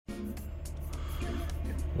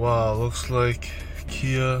Wow, looks like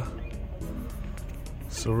Kia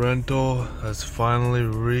Sorento has finally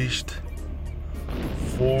reached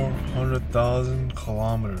 400,000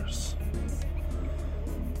 kilometers.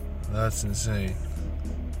 That's insane.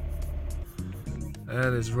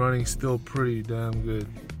 And it's running still pretty damn good.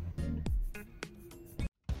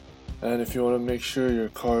 And if you want to make sure your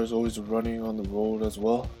car is always running on the road as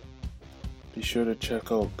well, be sure to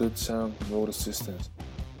check out Good Sound Road Assistance.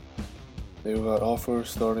 They've got offers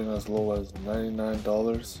starting as low as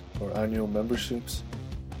 $99 for annual memberships,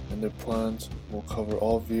 and their plans will cover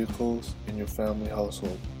all vehicles in your family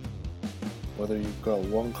household, whether you've got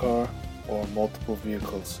one car or multiple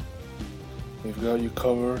vehicles. They've got you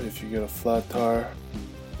covered if you get a flat tire,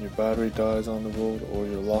 your battery dies on the road, or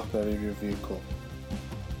you're locked out of your vehicle.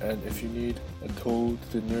 And if you need a tow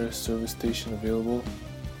to the nearest service station available,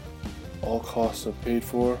 all costs are paid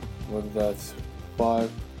for, whether that's 5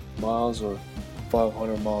 miles or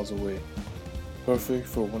 500 miles away. Perfect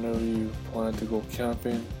for whenever you plan to go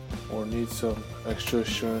camping or need some extra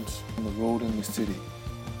assurance on the road in the city.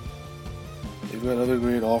 They've got other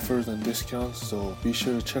great offers and discounts, so be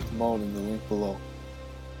sure to check them out in the link below.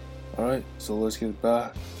 Alright, so let's get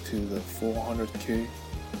back to the 400k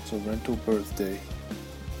Sorento birthday.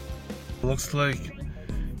 Looks like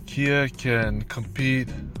Kia can compete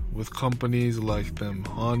with companies like them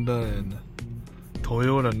Honda and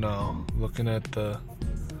Toyota now, looking at the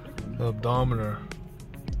odometer.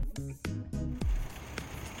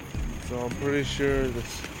 So I'm pretty sure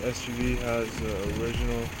this SUV has the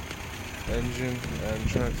original engine and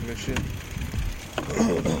transmission.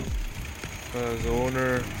 As the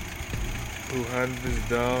owner who handed this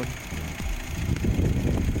down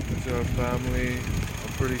to our family,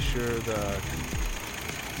 I'm pretty sure that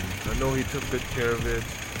I know he took good care of it,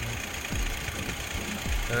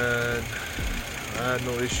 and I had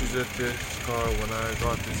no issues with this car when I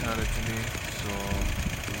got this handed to me. So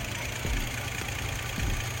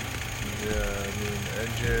yeah, I mean,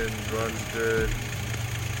 engine runs good,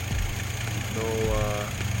 no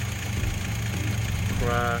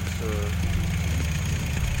cracks or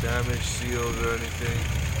damaged seals or anything.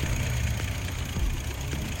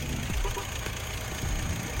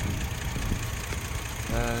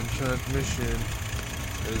 And transmission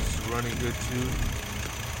is running good too.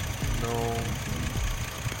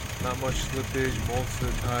 Not much slippage. Most of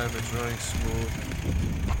the time it's running smooth,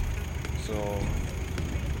 so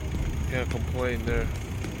can't complain there.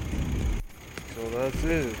 So that's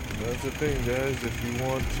it. That's the thing, guys. If you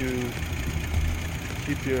want to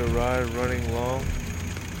keep your ride running long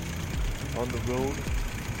on the road,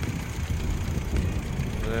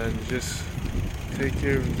 then just take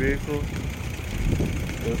care of your vehicle.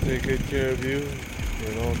 They'll take good care of you.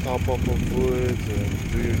 You know, top up on fluids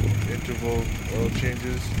and do your interval oil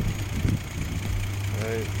changes.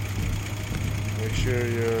 Right? Make sure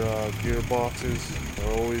your gearboxes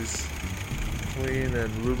are always clean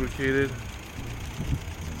and lubricated.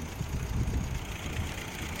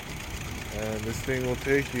 And this thing will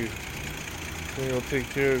take you. This thing will take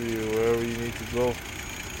care of you wherever you need to go.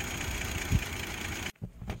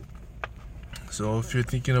 So if you're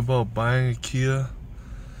thinking about buying a Kia,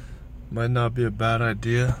 might not be a bad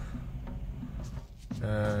idea.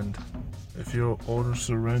 And if you're owner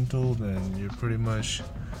Sorento, then you're pretty much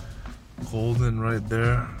golden right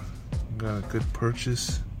there. Got a good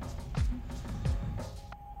purchase.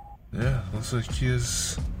 Yeah, looks like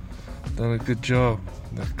Kia's done a good job.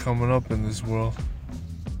 They're coming up in this world.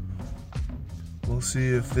 We'll see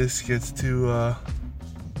if this gets to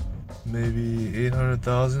maybe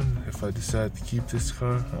 800,000 if I decide to keep this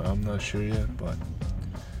car. I'm not sure yet, but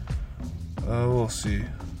we'll see.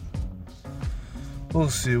 We'll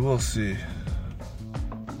see.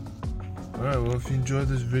 Alright, well, if you enjoyed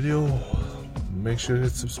this video, make sure to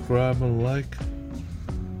hit subscribe and like.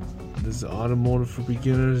 This is Automotive for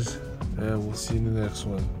Beginners, and we'll see you in the next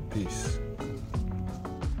one. Peace.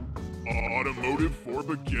 Automotive for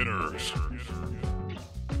Beginners.